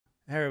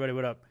Hey everybody,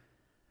 what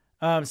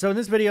up? So in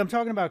this video, I'm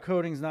talking about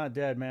coding's not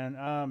dead, man.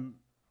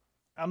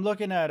 I'm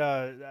looking at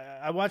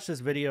I watched this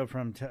video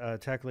from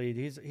Tech Lead.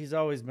 He's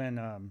always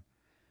been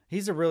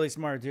he's a really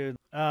smart dude.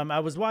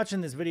 I was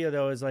watching this video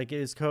though,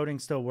 is coding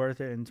still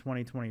worth it in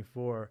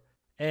 2024?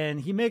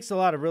 And he makes a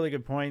lot of really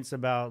good points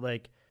about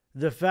like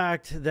the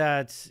fact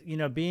that, you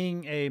know,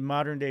 being a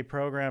modern day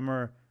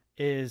programmer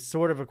is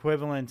sort of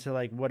equivalent to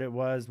like what it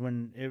was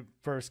when it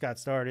first got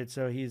started.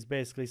 So he's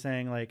basically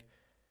saying like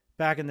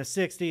back in the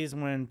 60s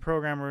when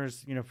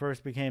programmers, you know,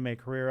 first became a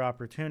career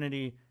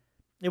opportunity,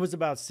 it was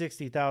about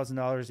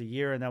 $60,000 a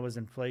year, and that was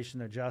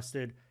inflation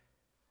adjusted.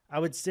 I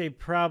would say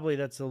probably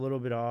that's a little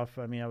bit off.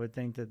 I mean, I would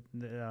think that,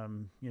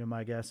 you know,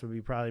 my guess would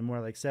be probably more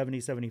like 70,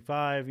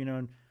 75, you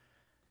know,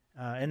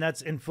 and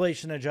that's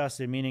inflation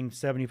adjusted, meaning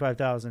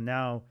 75,000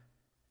 now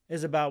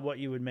is about what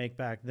you would make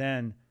back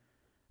then.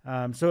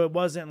 So it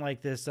wasn't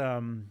like this,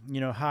 you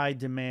know, high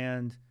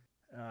demand,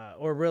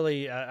 or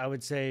really, I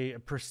would say a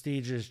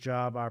prestigious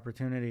job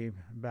opportunity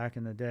back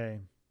in the day.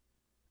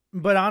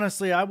 But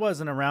honestly, I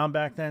wasn't around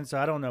back then, so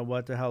I don't know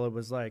what the hell it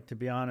was like, to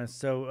be honest.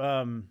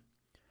 So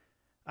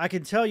I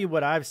can tell you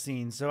what I've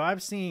seen. So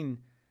I've seen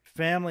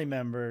family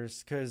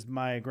members, because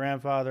my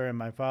grandfather and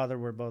my father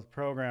were both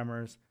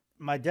programmers.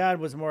 My dad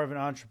was more of an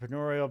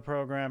entrepreneurial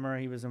programmer.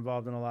 He was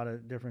involved in a lot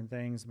of different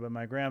things, but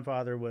my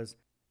grandfather was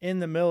in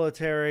the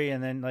military,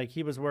 and then like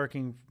he was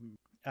working,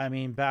 I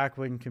mean, back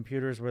when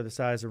computers were the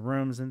size of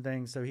rooms and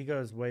things. So he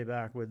goes way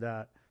back with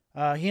that.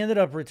 He ended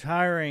up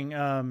retiring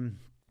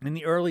in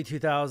the early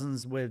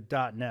 2000s with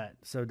 .NET.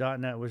 So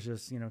 .NET was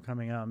just, you know,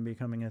 coming out and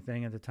becoming a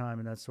thing at the time,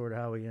 and that's sort of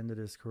how he ended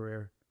his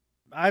career.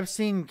 I've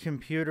seen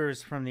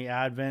computers from the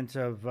advent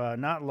of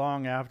not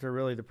long after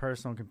really the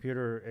personal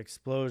computer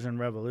explosion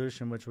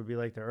revolution, which would be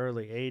like the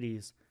early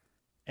 80s.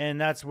 And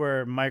that's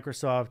where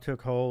Microsoft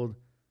took hold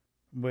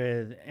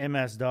with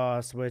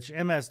MS-DOS, which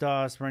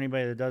MS-DOS, for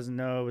anybody that doesn't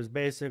know, was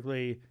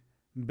basically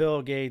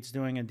Bill Gates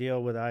doing a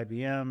deal with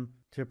IBM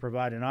to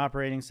provide an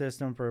operating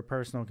system for a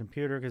personal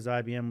computer, because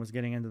IBM was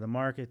getting into the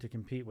market to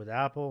compete with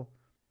Apple,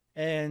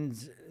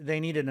 and they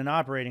needed an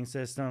operating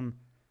system.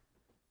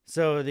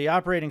 So the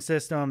operating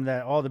system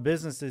that all the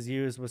businesses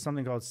used was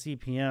something called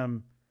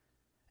CP/M,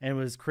 and it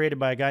was created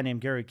by a guy named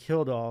Gary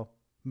Kildall,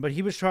 but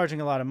he was charging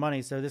a lot of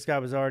money. So this guy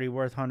was already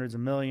worth hundreds of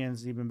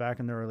millions, even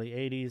back in the early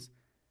 80s.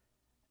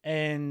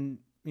 And,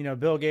 you know,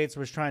 Bill Gates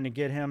was trying to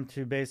get him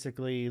to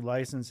basically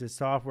license his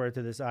software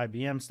to this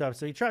IBM stuff.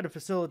 So he tried to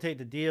facilitate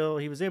the deal.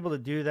 He was able to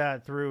do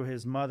that through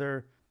his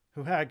mother,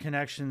 who had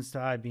connections to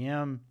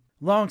IBM.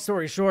 Long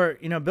story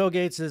short, you know, Bill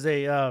Gates is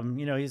a,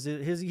 you know, he's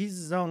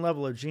his own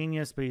level of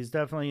genius, but he's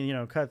definitely, you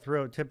know,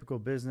 cutthroat, typical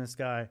business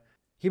guy.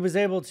 He was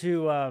able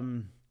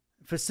to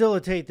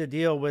facilitate the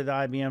deal with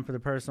IBM for the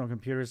personal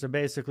computer. So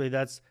basically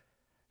that's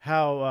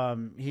how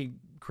he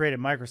created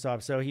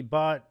Microsoft. So he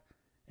bought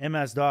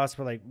MS-DOS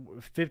for like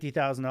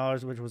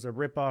 $50,000, which was a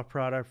rip-off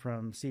product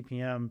from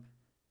CP/M.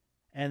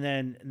 And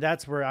then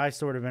that's where I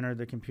sort of entered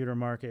the computer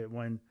market,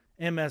 when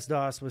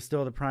MS-DOS was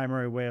still the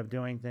primary way of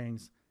doing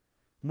things.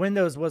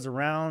 Windows was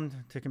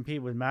around to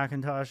compete with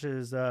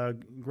Macintosh's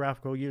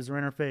graphical user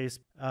interface.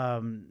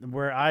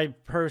 Where I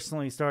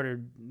personally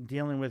started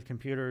dealing with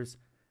computers,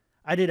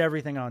 I did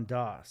everything on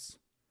DOS.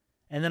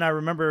 And then I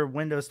remember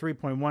Windows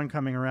 3.1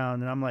 coming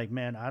around, and I'm like,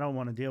 man, I don't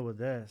want to deal with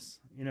this.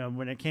 You know,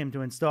 when it came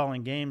to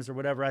installing games or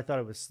whatever, I thought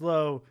it was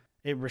slow.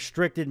 It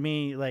restricted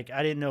me. Like,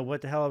 I didn't know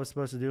what the hell I was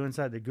supposed to do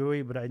inside the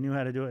GUI, but I knew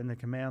how to do it in the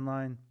command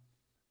line.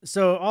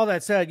 So all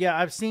that said, yeah,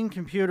 I've seen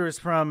computers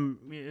from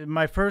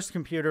my first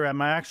computer.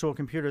 My actual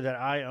computer that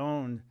I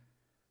owned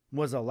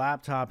was a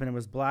laptop, and it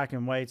was black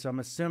and white. So I'm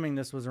assuming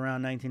this was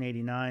around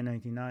 1989,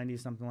 1990,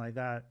 something like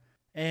that.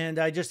 And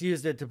I just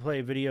used it to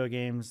play video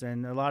games,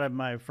 and a lot of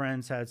my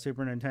friends had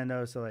Super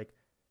Nintendo. So like,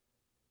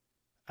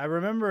 I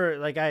remember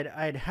like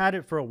I'd had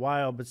it for a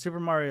while, but Super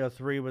Mario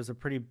 3 was a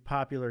pretty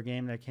popular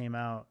game that came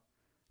out.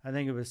 I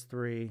think it was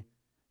 3,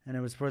 and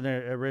it was for the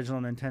original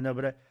Nintendo.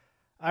 But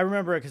I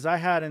remember it because I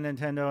had a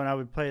Nintendo, and I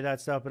would play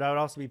that stuff, but I would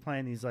also be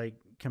playing these like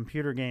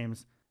computer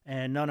games,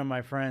 and none of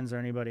my friends or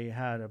anybody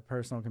had a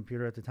personal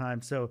computer at the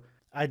time. So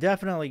I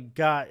definitely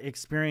got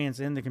experience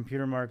in the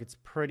computer markets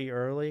pretty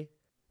early.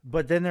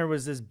 But then there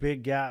was this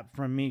big gap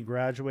from me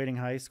graduating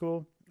high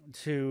school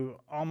to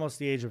almost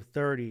the age of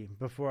 30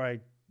 before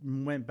I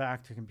went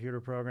back to computer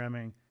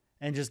programming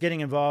and just getting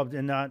involved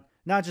in not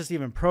just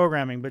even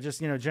programming, but just,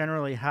 you know,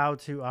 generally how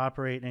to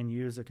operate and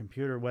use a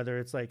computer, whether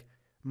it's like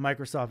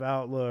Microsoft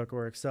Outlook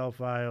or Excel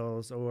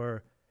files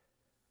or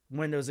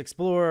Windows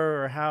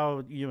Explorer, or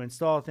how you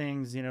install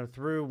things, you know,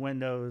 through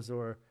Windows,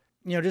 or,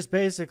 you know, just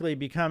basically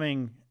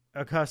becoming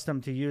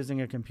accustomed to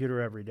using a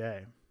computer every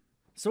day.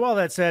 So all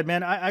that said,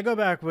 man, I go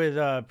back with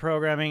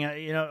programming.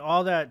 You know,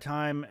 all that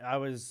time I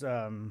was,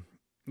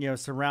 you know,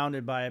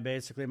 surrounded by it.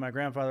 Basically, my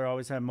grandfather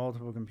always had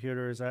multiple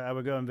computers. I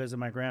would go and visit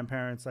my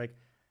grandparents. Like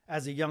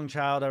as a young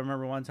child, I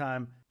remember one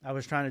time I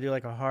was trying to do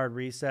like a hard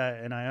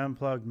reset, and I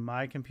unplugged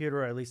my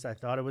computer, or at least I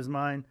thought it was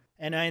mine.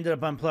 And I ended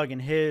up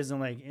unplugging his, and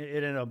like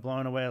it ended up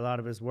blowing away a lot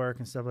of his work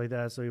and stuff like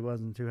that. So he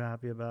wasn't too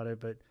happy about it.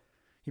 But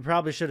He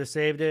probably should have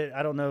saved it.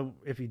 I don't know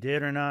if he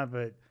did or not,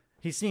 but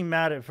he seemed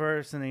mad at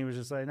first, and he was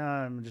just like, "No,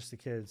 I'm just a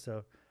kid."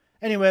 So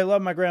anyway, I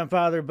love my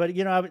grandfather, but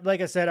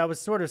like I said, I was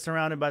sort of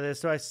surrounded by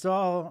this. So I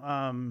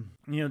saw,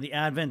 the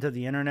advent of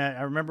the internet.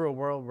 I remember a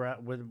world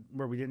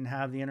where we didn't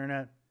have the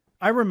internet.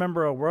 I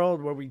remember a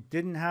world where we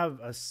didn't have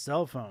a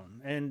cell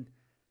phone, and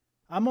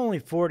I'm only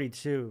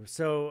 42.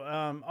 So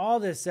all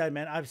this said,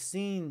 man, I've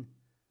seen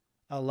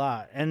a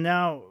lot. And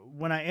now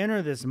when I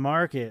enter this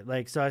market,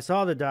 so I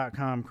saw the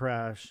 .com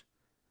crash.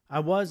 I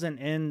wasn't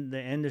in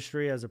the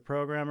industry as a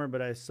programmer, but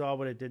I saw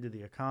what it did to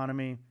the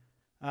economy.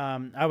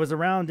 I was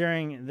around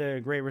during the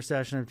Great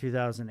Recession of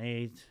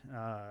 2008.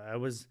 I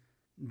was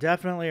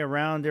definitely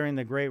around during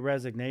the Great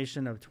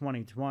Resignation of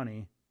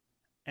 2020.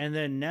 And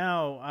then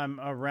now I'm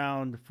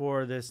around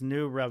for this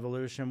new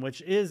revolution,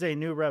 which is a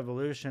new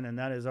revolution, and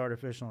that is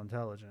artificial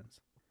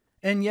intelligence.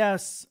 And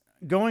yes,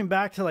 going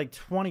back to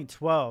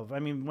 2012, I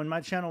mean, when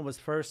my channel was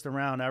first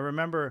around, I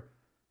remember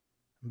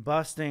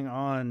busting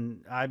on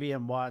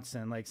IBM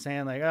Watson,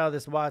 saying oh,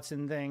 this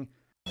Watson thing.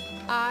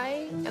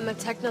 I am a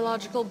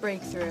technological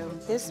breakthrough.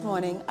 This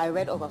morning, I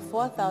read over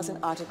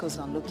 4,000 articles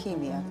on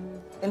leukemia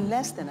in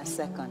less than a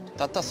second.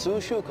 たった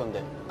数週間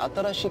で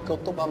新しい言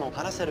葉も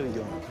話せるよう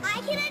に。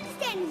I can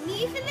understand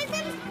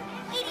euphemisms,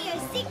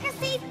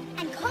 idiosyncrasies,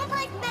 and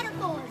complex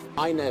metaphors.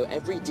 I know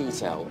every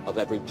detail of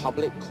every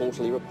public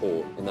quarterly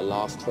report in the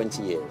last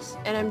 20 years.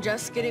 And I'm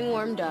just getting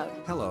warmed up.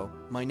 Hello,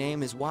 my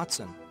name is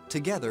Watson.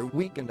 Together,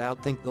 we can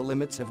outthink the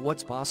limits of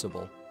what's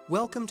possible.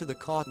 Welcome to the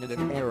cognitive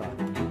era.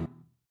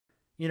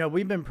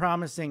 We've been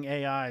promising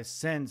AI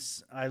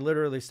since I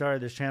literally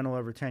started this channel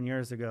over 10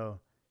 years ago.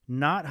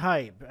 Not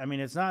hype. I mean,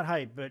 it's not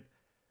hype, but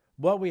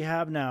what we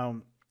have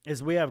now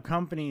is we have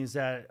companies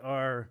that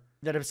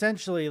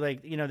essentially,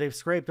 they've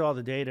scraped all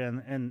the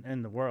data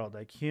in the world,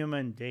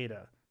 human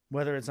data,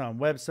 whether it's on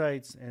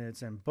websites and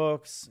it's in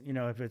books,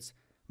 if it's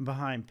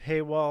behind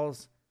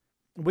paywalls.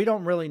 We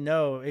don't really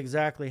know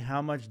exactly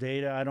how much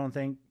data, I don't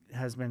think,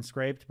 has been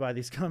scraped by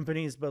these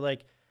companies,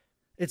 but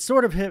it's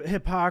sort of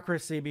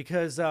hypocrisy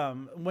because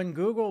when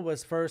Google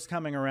was first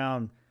coming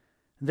around,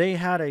 they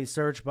had a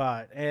search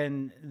bot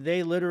and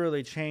they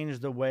literally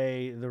changed the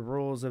way the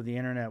rules of the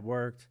internet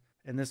worked.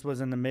 And this was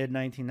in the mid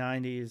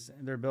 1990s.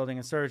 They're building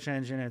a search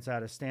engine. It's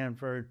out of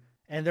Stanford,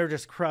 and they're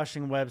just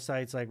crushing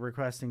websites,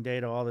 requesting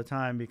data all the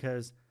time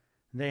because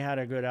they had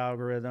a good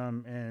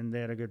algorithm and they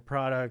had a good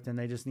product, and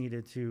they just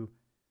needed to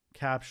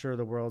capture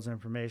the world's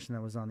information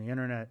that was on the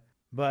internet.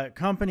 But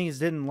companies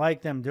didn't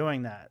like them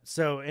doing that.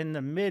 So in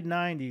the mid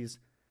 90s,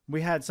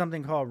 we had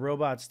something called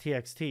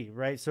robots.txt,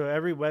 right? So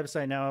every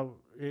website now,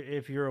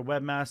 if you're a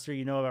webmaster,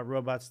 you know about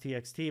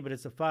robots.txt, but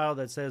it's a file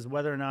that says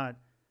whether or not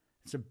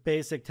it's a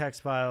basic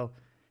text file,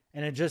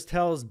 and it just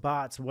tells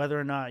bots whether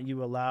or not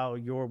you allow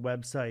your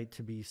website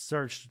to be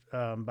searched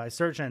by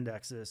search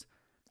indexes.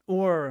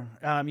 Or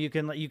you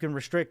can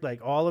restrict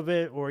all of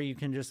it, or you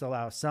can just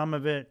allow some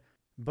of it.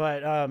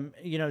 But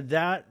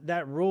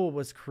that rule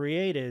was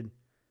created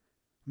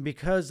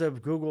because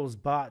of Google's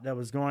bot that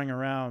was going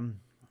around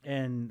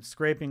and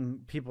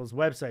scraping people's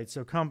websites.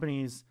 So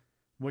companies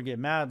would get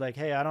mad,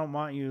 hey, I don't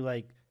want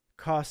you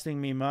costing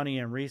me money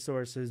and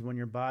resources when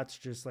your bot's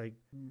just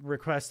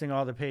requesting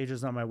all the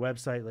pages on my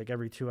website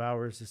every 2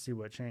 hours to see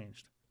what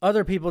changed.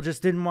 Other people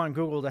just didn't want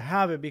Google to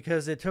have it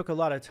because it took a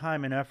lot of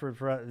time and effort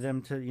for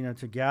them to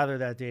to gather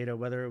that data,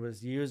 whether it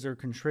was user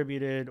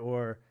contributed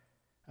or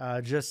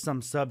just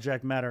some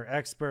subject matter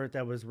expert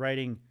that was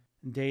writing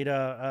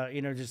data,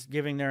 just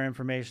giving their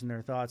information,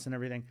 their thoughts and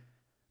everything.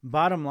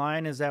 Bottom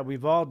line is that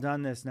we've all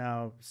done this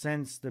now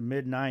since the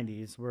mid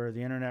 90s, where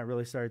the internet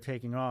really started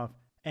taking off.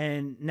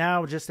 And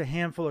now just a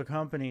handful of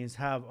companies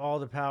have all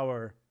the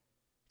power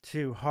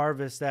to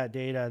harvest that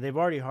data. They've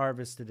already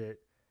harvested it,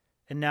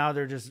 and now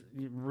they're just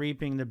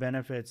reaping the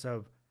benefits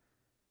of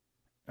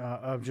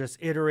just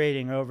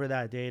iterating over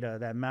that data,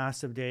 that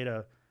massive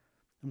data,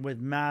 with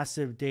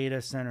massive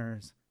data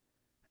centers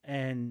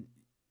and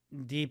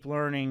deep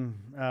learning,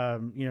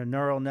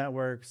 neural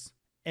networks.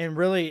 And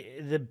really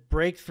the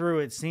breakthrough,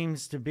 it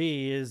seems to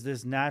be, is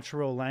this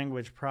natural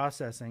language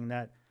processing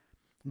that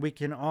we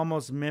can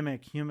almost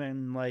mimic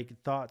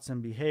human-like thoughts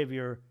and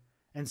behavior,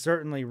 and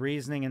certainly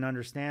reasoning and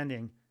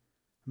understanding,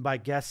 by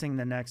guessing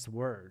the next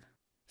word.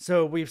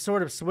 So we've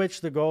sort of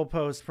switched the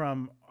goalpost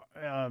from,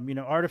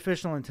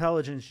 artificial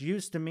intelligence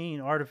used to mean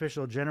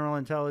artificial general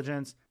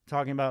intelligence,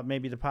 talking about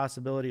maybe the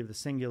possibility of the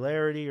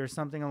singularity or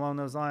something along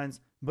those lines.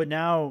 But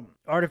now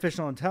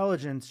artificial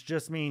intelligence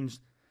just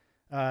means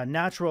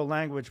natural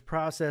language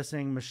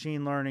processing,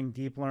 machine learning,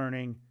 deep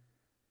learning,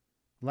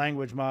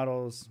 language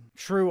models.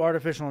 True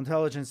artificial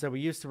intelligence that we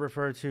used to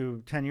refer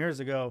to 10 years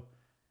ago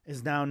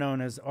is now known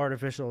as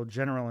artificial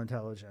general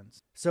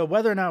intelligence. So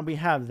whether or not we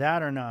have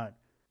that or not,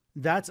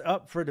 that's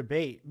up for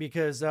debate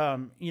because,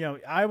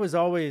 I was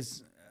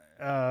always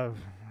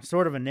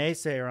sort of a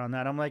naysayer on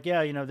that. I'm like,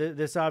 yeah,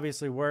 this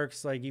obviously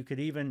works. You could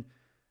even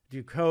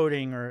do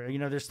coding or,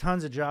 there's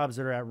tons of jobs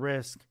that are at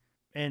risk,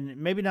 and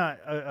maybe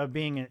not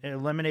being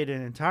eliminated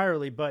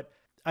entirely, but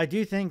I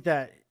do think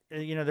that,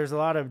 there's a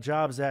lot of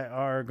jobs that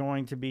are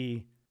going to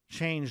be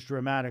change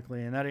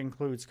dramatically, and that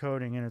includes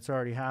coding, and it's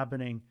already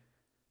happening,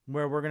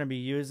 where we're going to be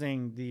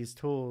using these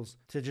tools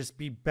to just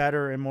be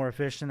better and more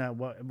efficient at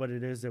what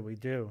it is that we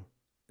do.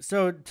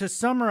 So to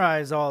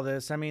summarize all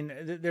this, I mean,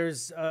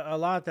 there's a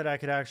lot that I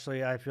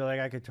feel like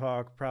I could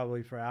talk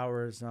probably for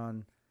hours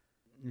on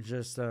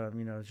just,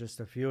 just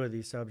a few of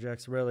these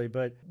subjects really,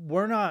 but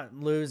we're not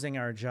losing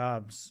our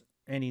jobs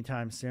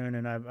anytime soon.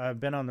 And I've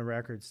been on the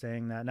record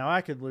saying that. Now I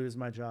could lose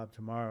my job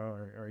tomorrow,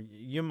 or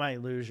you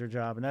might lose your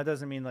job. And that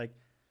doesn't mean like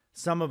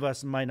some of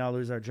us might not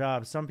lose our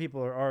jobs. Some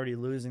people are already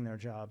losing their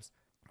jobs.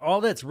 All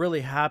that's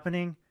really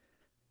happening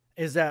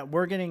is that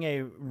we're getting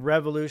a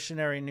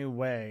revolutionary new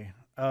way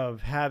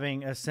of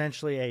having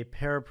essentially a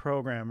pair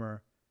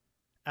programmer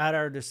at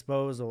our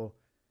disposal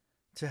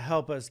to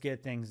help us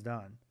get things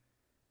done.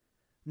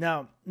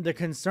 Now, the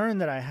concern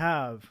that I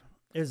have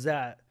is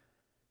that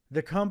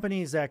the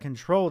companies that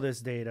control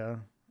this data,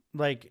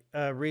 like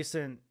a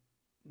recent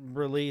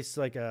release,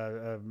 like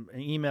an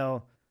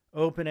email,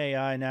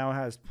 OpenAI now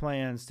has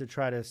plans to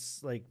try to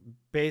like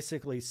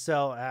basically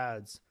sell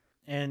ads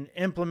and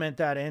implement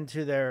that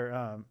into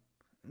their,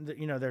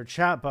 their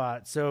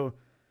chatbot. So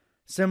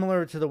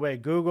similar to the way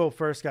Google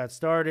first got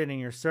started, and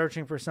you're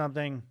searching for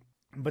something,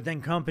 but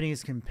then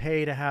companies can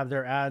pay to have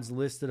their ads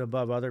listed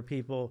above other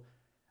people.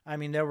 I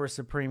mean, there were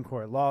Supreme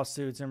Court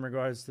lawsuits in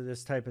regards to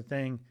this type of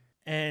thing.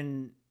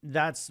 And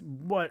that's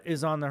what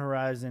is on the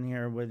horizon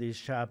here with these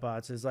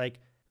chatbots, is like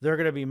they're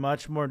going to be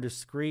much more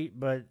discreet,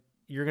 but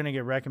you're going to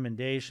get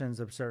recommendations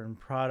of certain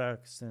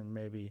products, and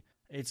maybe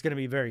it's going to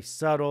be very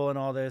subtle and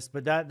all this,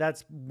 but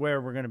that's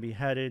where we're going to be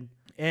headed.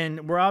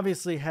 And we're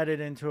obviously headed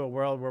into a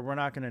world where we're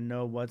not going to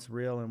know what's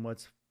real and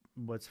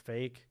what's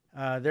fake.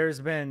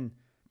 There's been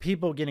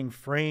people getting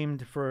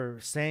framed for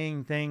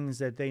saying things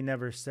that they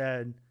never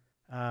said.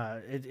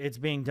 It's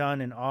being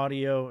done in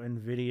audio and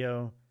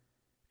video.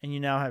 And you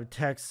now have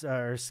texts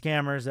or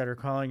scammers that are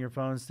calling your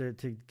phones to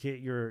get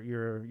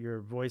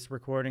your voice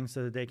recording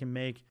so that they can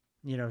make,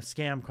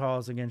 scam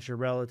calls against your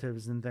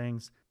relatives and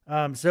things.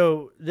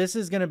 So this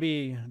is going to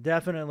be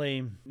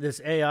definitely, this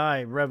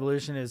AI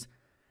revolution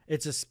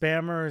it's a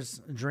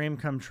spammer's dream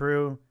come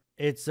true.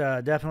 It's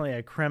definitely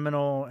a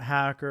criminal,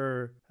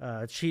 hacker,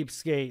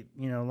 cheapskate,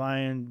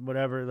 lion,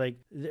 whatever. Like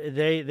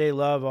they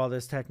love all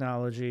this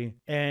technology,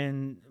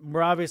 and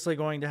we're obviously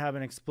going to have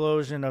an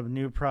explosion of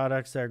new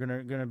products that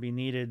are going to be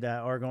needed, that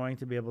are going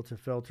to be able to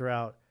filter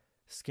out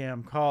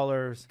scam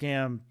callers,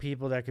 scam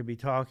people that could be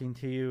talking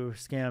to you,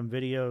 scam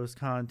videos,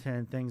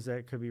 content, things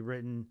that could be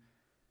written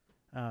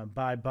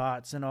by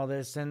bots and all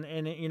this. And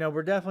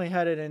we're definitely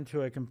headed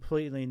into a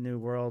completely new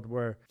world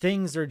where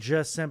things are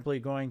just simply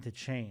going to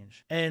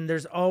change. And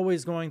there's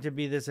always going to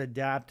be this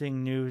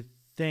adapting new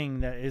thing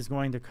that is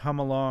going to come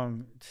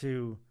along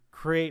to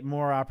create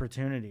more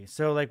opportunity.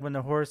 So like when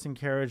the horse and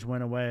carriage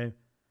went away,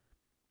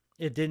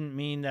 it didn't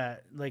mean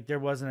that like there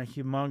wasn't a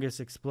humongous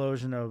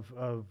explosion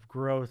of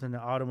growth in the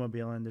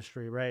automobile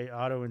industry, right?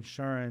 Auto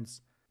insurance,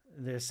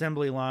 the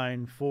assembly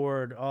line,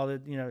 Ford, all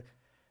the,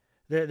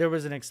 there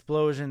was an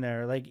explosion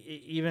there. Like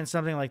even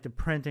something like the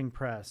printing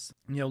press,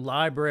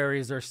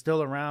 libraries are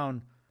still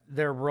around.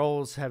 Their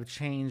roles have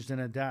changed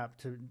and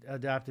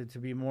adapted to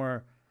be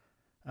more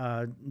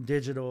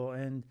digital.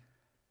 And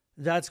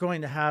that's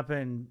going to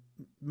happen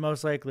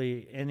most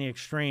likely in the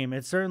extreme.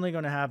 It's certainly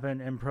going to happen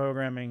in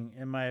programming,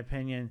 in my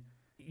opinion.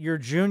 Your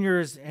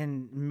juniors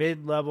and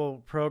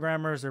mid-level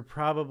programmers are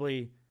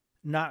probably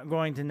not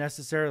going to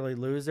necessarily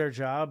lose their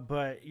job,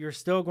 but you're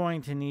still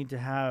going to need to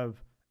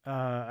have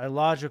a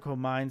logical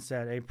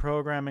mindset, a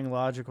programming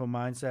logical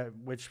mindset,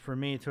 which for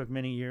me took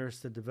many years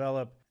to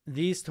develop.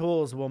 These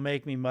tools will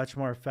make me much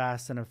more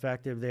fast and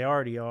effective. They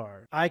already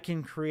are. I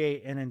can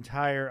create an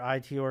entire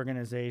IT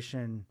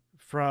organization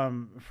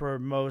for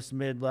most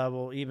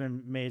mid-level,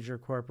 even major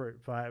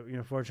corporate,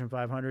 Fortune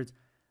 500s.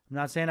 I'm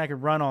not saying I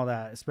could run all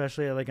that,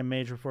 especially at like a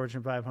major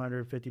Fortune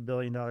 500, $50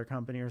 billion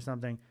company or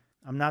something.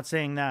 I'm not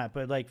saying that,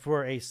 but like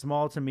for a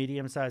small to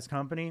medium-sized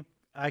company,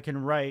 I can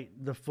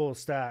write the full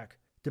stack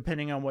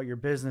depending on what your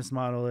business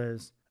model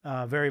is,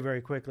 very,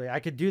 very quickly. I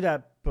could do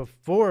that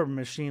before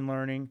machine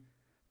learning,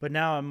 but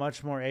now I'm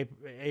much more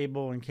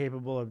able and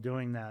capable of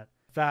doing that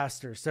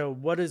faster. So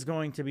what is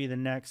going to be the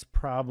next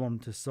problem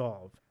to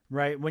solve,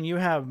 right? When you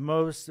have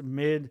most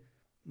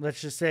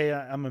let's just say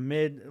I'm a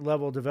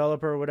mid-level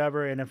developer or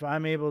whatever, and if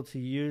I'm able to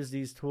use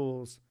these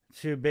tools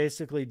to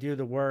basically do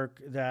the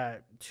work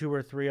that 2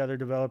 or 3 other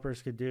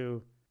developers could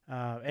do,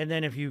 and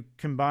then if you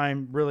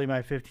combine really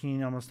my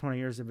 15, almost 20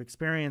 years of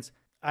experience,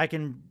 I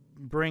can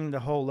bring the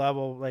whole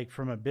level, like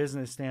from a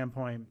business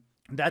standpoint.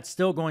 That's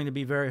still going to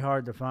be very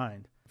hard to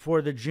find.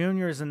 For the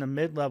juniors and the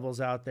mid-levels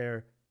out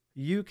there,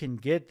 you can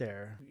get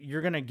there.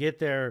 You're going to get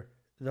there,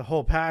 the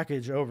whole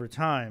package, over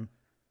time,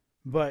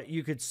 but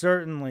you could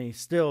certainly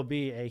still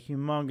be a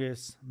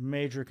humongous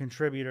major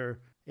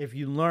contributor if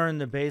you learn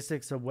the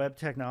basics of web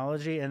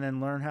technology and then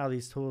learn how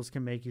these tools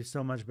can make you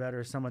so much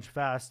better, so much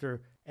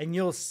faster. And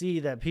you'll see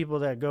that people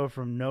that go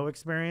from no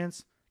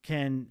experience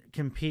can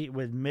compete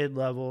with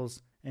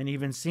mid-levels and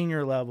even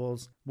senior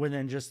levels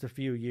within just a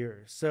few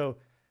years. So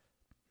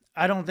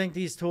I don't think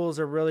these tools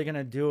are really going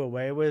to do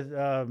away with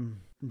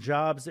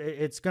jobs.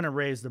 It's going to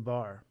raise the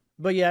bar.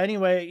 But yeah,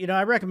 anyway, you know,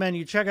 I recommend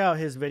you check out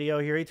his video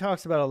here. He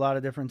talks about a lot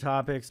of different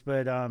topics,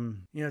 but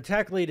you know,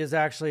 Tech Lead is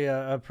actually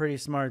a pretty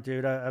smart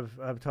dude.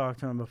 I've talked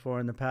to him before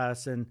in the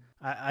past, and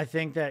I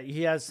think that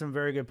he has some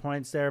very good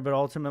points there. But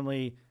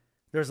ultimately,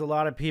 there's a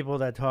lot of people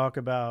that talk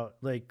about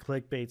like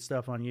clickbait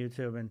stuff on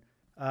YouTube, and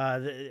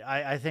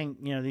I think,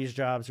 you know, these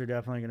jobs are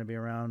definitely going to be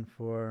around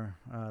for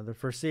the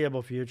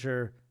foreseeable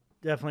future,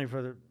 definitely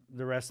for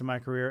the rest of my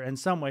career in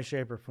some way,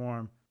 shape, or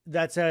form.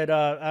 That said,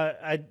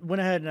 I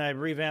went ahead and I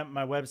revamped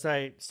my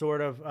website, sort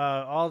of.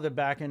 All the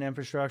backend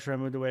infrastructure, I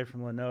moved away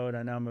from Linode.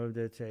 I now moved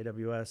it to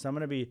AWS. So I'm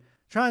going to be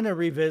trying to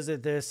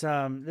revisit this.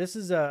 This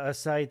is a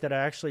site that I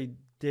actually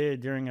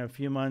did during a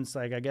few months,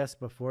 like I guess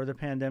before the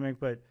pandemic,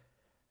 but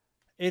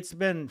it's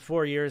been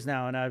 4 years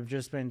now, and I've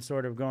just been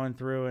sort of going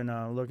through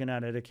and looking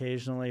at it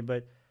occasionally.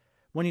 But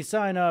when you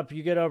sign up,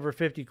 you get over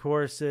 50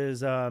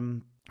 courses.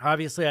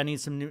 Obviously, I need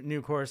some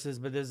new courses,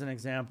 but there's an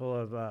example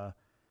of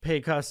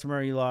paid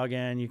customer. You log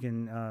in, you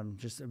can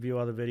just view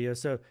all the videos.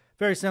 So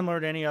very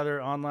similar to any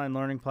other online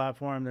learning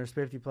platform. There's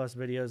 50 plus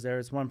videos there.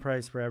 It's one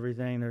price for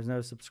everything. There's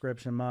no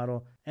subscription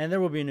model, and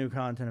there will be new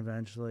content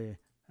eventually.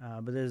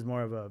 But this is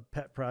more of a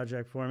pet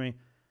project for me.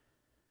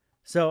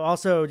 So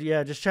also,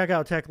 yeah, just check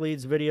out Tech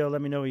Lead's video.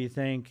 Let me know what you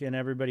think, and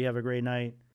everybody have a great night.